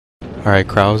Alright,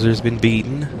 Krauser's been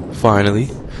beaten. Finally.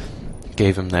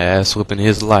 Gave him the ass whooping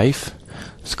his life.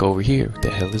 Let's go over here. What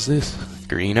the hell is this?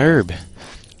 Green herb.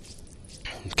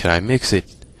 Can I mix it?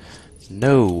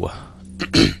 No.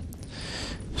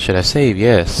 Should I save?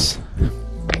 Yes.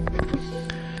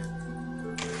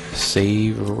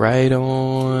 Save right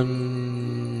on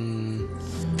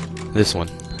this one.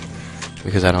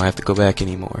 Because I don't have to go back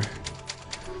anymore.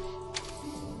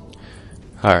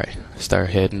 Alright, start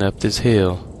heading up this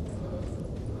hill.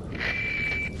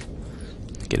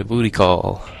 Get a booty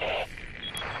call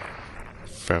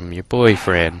from your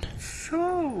boyfriend.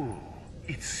 So,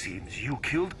 it seems you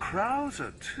killed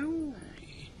Krauser too.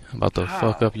 I'm about to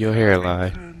fuck up your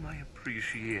hairline Return my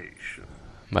appreciation.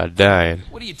 by dying.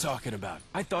 What are you talking about?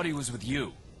 I thought he was with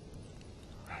you.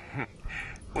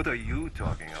 What are you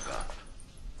talking about?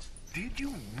 Did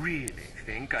you really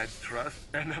think I'd trust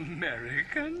an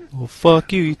American? Well,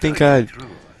 fuck you. You think Tell you I'd the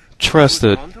truth, trust I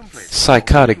would a contemplate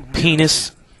psychotic following you,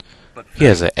 penis? but He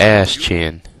has an thanks to ass you,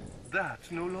 chin. That's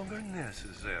no longer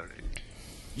necessary.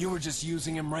 You were just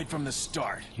using him right from the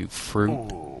start. You fruit.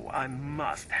 Oh, I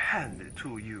must hand it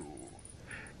to you.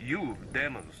 You've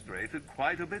demonstrated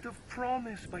quite a bit of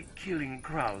promise by killing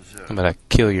Krauser. I'm gonna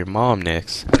kill your mom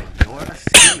next. When your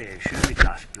assimilation with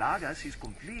Las Plagas is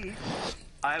complete,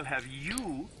 I'll have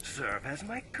you serve as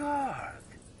my guard.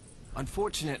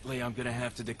 Unfortunately, I'm gonna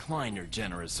have to decline your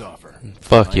generous offer.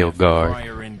 Fuck I your have guard.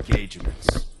 prior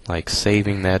engagements. Like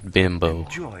saving that bimbo.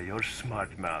 Enjoy your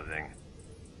smart mouthing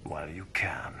while you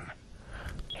can.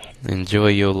 Enjoy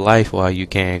your life while you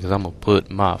can, because I'm gonna put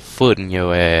my foot in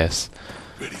your ass.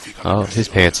 Oh, his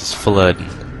pants is flooding.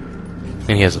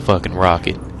 And he has a fucking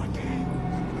rocket.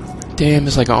 Damn,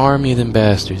 it's like an army of them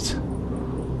bastards.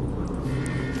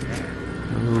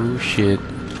 Oh shit.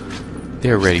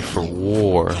 They're ready for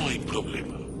war.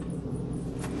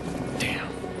 Damn.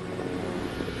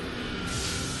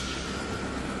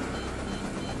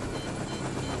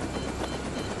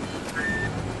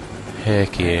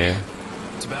 Heck yeah.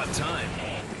 It's about time.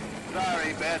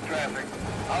 Sorry, bad traffic.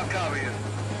 I'll cover you.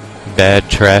 Bad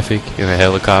traffic in a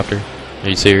helicopter? Are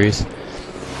you serious?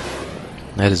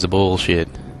 That is the bullshit.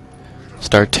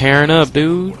 Start tearing up,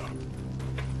 dude.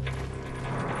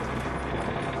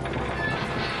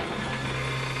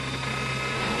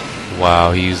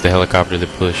 Wow, he used the helicopter to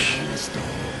push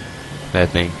that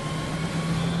thing.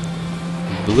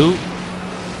 Bloop.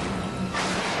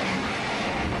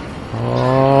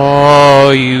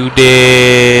 Oh, you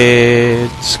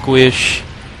did. Squish.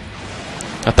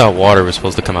 I thought water was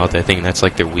supposed to come out that thing. That's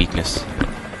like their weakness.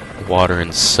 Water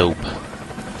and soap.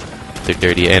 They're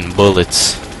dirty. And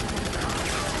bullets.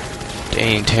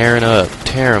 Dang, tearing up.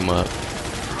 Tear them up.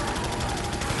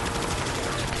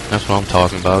 That's what I'm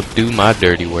talking about. Do my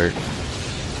dirty work.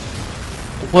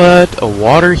 What? A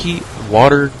water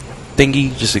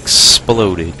thingy just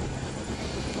exploded.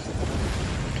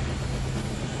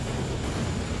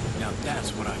 Now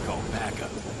that's what I call backup.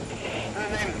 My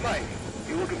name's Mike.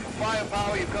 You're looking for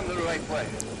firepower, you've come to the right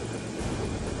place.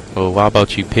 Well, how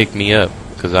about you pick me up?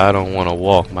 Because I don't want to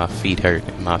walk. My feet hurt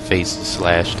and my face is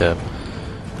slashed up.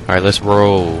 Alright, let's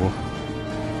roll.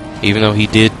 Even though he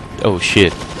did... Oh,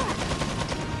 shit.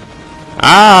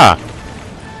 Ah!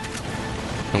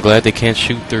 I'm glad they can't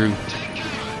shoot through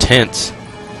tents.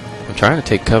 I'm trying to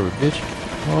take cover, bitch.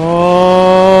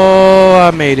 Oh,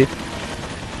 I made it.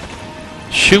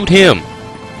 Shoot him.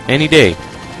 Any day.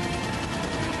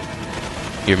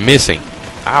 You're missing.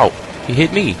 Ow. He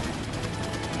hit me.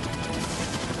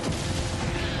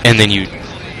 And then you...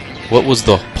 What was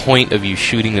the point of you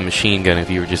shooting the machine gun if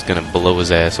you were just gonna blow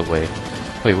his ass away?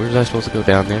 Wait, where was I supposed to go?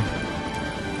 Down there?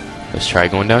 Let's try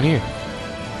going down here.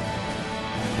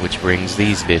 Which brings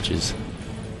these bitches.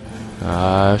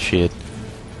 Ah, shit.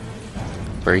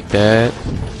 Break that.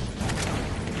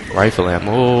 Rifle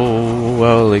ammo. Oh,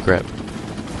 holy crap.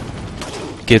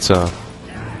 Get some.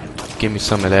 Give me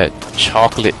some of that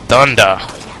chocolate thunder.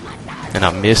 And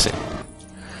I'm missing.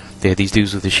 Yeah, these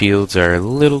dudes with the shields are a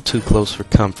little too close for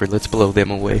comfort. Let's blow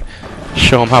them away.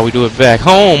 Show them how we do it back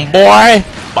home, boy.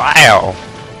 Bow.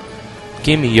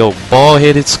 Give me your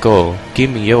bald-headed skull. Give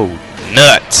me your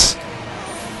nuts.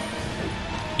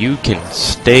 You can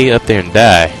stay up there and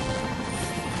die.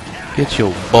 Get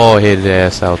your bald-headed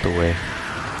ass out the way.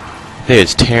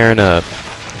 It's tearing up.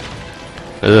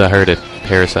 Ugh, I heard a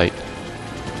parasite.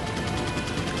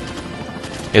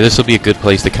 Yeah, this will be a good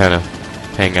place to kind of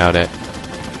hang out at.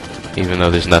 Even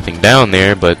though there's nothing down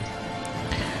there, but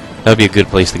that'll be a good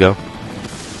place to go.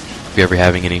 If you're ever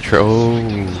having any trouble.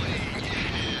 Oh.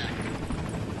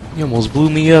 You almost blew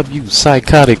me up, you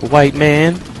psychotic white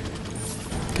man.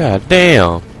 God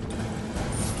damn.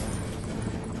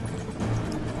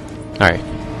 Alright.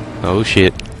 Oh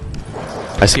shit.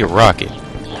 I see a rocket.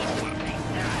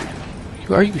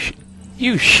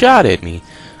 You shot at me.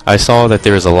 I saw that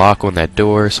there was a lock on that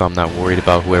door, so I'm not worried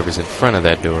about whoever's in front of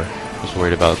that door. I was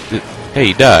worried about... Hey,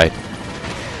 he died.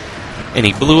 And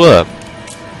he blew up.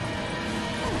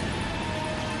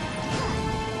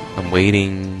 I'm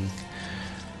waiting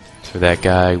for that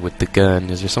guy with the gun.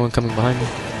 Is there someone coming behind me?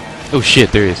 Oh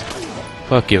shit, there is.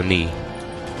 Fuck your knee.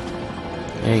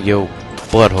 And your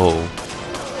butthole.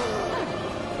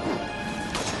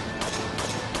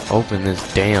 Open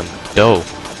this damn door.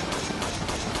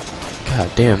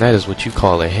 God damn, that is what you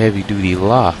call a heavy-duty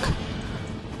lock.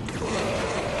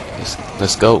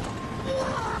 Let's go.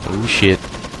 Oh shit.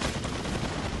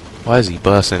 Why is he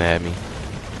busting at me?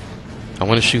 I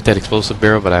want to shoot that explosive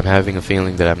barrel, but I'm having a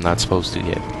feeling that I'm not supposed to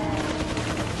yet.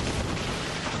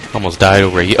 Almost died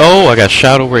over a... Oh, I got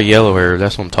shot over a yellow herb.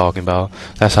 That's what I'm talking about.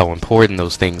 That's how important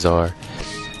those things are.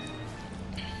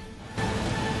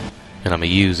 And I'm gonna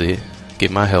use it.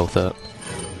 Get my health up.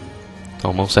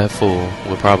 Almost at full.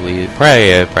 Well,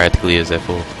 practically is at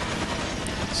full.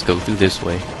 Let's go through this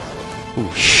way.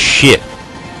 Oh shit!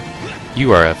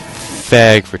 You are a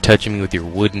fag for touching me with your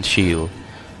wooden shield.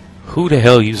 Who the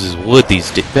hell uses wood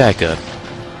these days? Back up.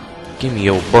 Give me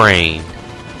your brain.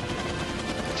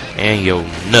 And your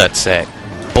nutsack,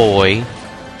 boy.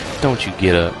 Don't you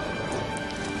get up.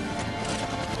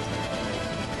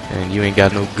 And you ain't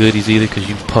got no goodies either, cause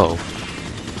you po.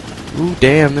 Ooh,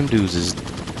 damn, them dudes is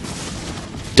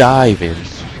diving.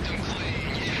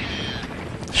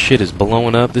 Shit is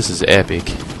blowing up. This is epic.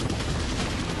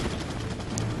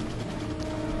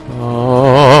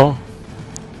 Oh.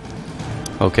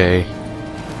 Okay.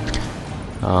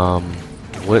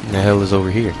 What in the hell is over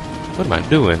here? What am I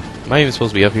doing? Am I even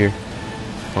supposed to be up here?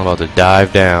 I'm about to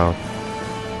dive down.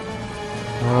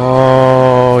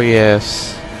 Oh,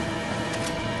 yes.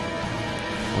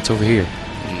 What's over here?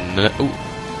 No. Ooh.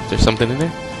 Is there something in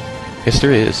there? Yes,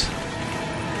 there is.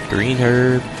 Green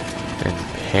herb and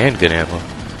handgun ammo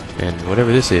and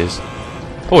whatever this is.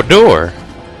 Oh, a door!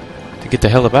 To get the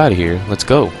hell up out of here. Let's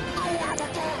go.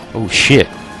 Oh, shit.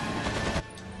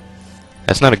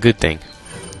 That's not a good thing.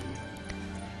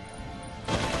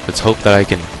 Let's hope that I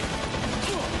can...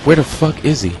 Where the fuck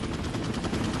is he?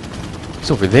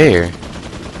 He's over there.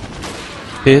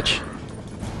 Bitch.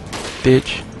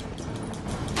 Bitch.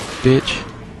 Bitch.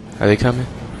 Are they coming?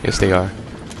 Yes, they are.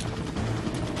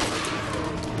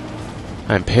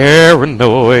 I'm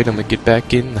paranoid. I'm gonna get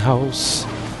back in the house.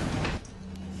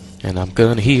 And I'm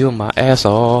gonna heal my ass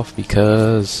off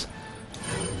because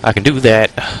I can do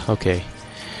that. Okay.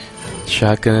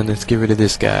 Shotgun. Let's get rid of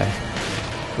this guy.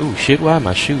 Ooh, shit. Why am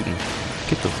I shooting?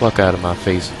 Get the fuck out of my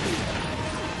face.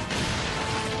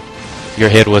 Your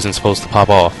head wasn't supposed to pop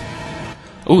off.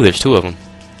 Ooh, there's two of them.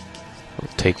 I'll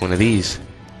take one of these.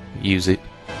 Use it.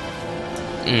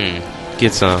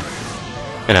 Get some.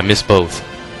 And I missed both.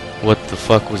 What the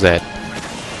fuck was that?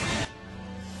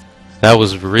 That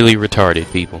was really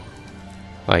retarded, people.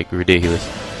 Like, ridiculous.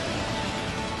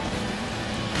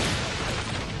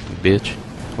 Bitch.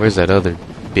 Where's that other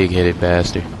big-headed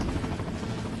bastard?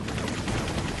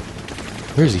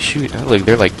 Where is he shooting? Oh, look,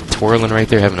 they're like twirling right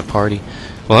there, having a party.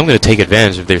 Well, I'm gonna take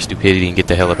advantage of their stupidity and get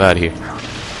the hell up out of here.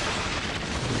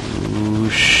 Ooh,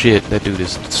 shit. That dude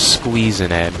is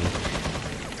squeezing at me.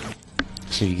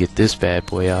 So you get this bad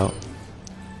boy out.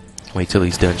 Wait till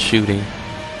he's done shooting.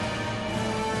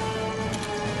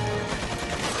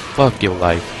 Fuck your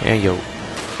life and your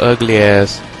ugly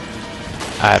ass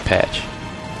eye patch.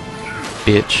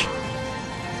 Bitch.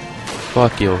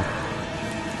 Fuck your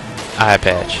eye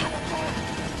patch.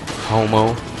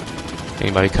 Homo.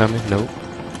 Anybody coming? Nope.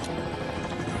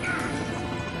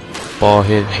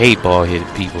 Bald-headed. Hate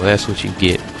bald-headed people. That's what you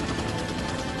get.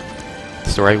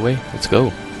 It's the right way. Let's go.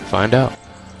 Find out.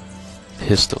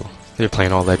 Pistol. They're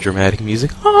playing all that dramatic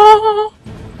music. Ah!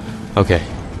 Okay.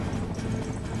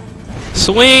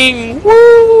 Swing!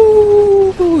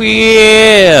 Woo!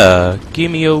 Yeah! Give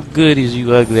me your goodies,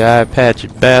 you ugly eye patch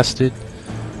bastard.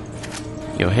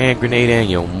 Your hand grenade and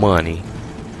your money.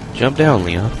 Jump down,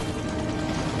 Leon.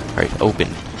 Alright, open.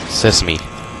 Sesame.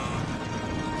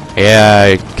 Yeah,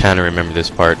 I kind of remember this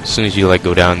part. As soon as you, like,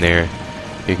 go down there,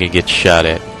 you're gonna get shot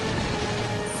at.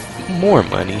 More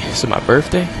money. Is it my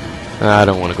birthday? I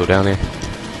don't want to go down there.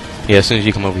 Yeah, as soon as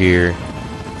you come over here,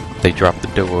 they drop the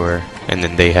door, and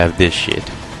then they have this shit.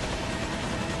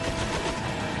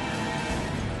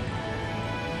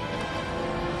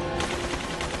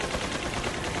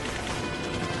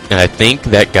 And I think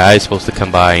that guy is supposed to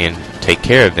come by and take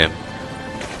care of them.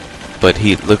 But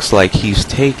he looks like he's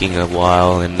taking a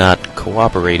while and not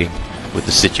cooperating with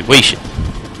the situation.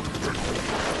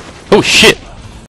 Oh shit!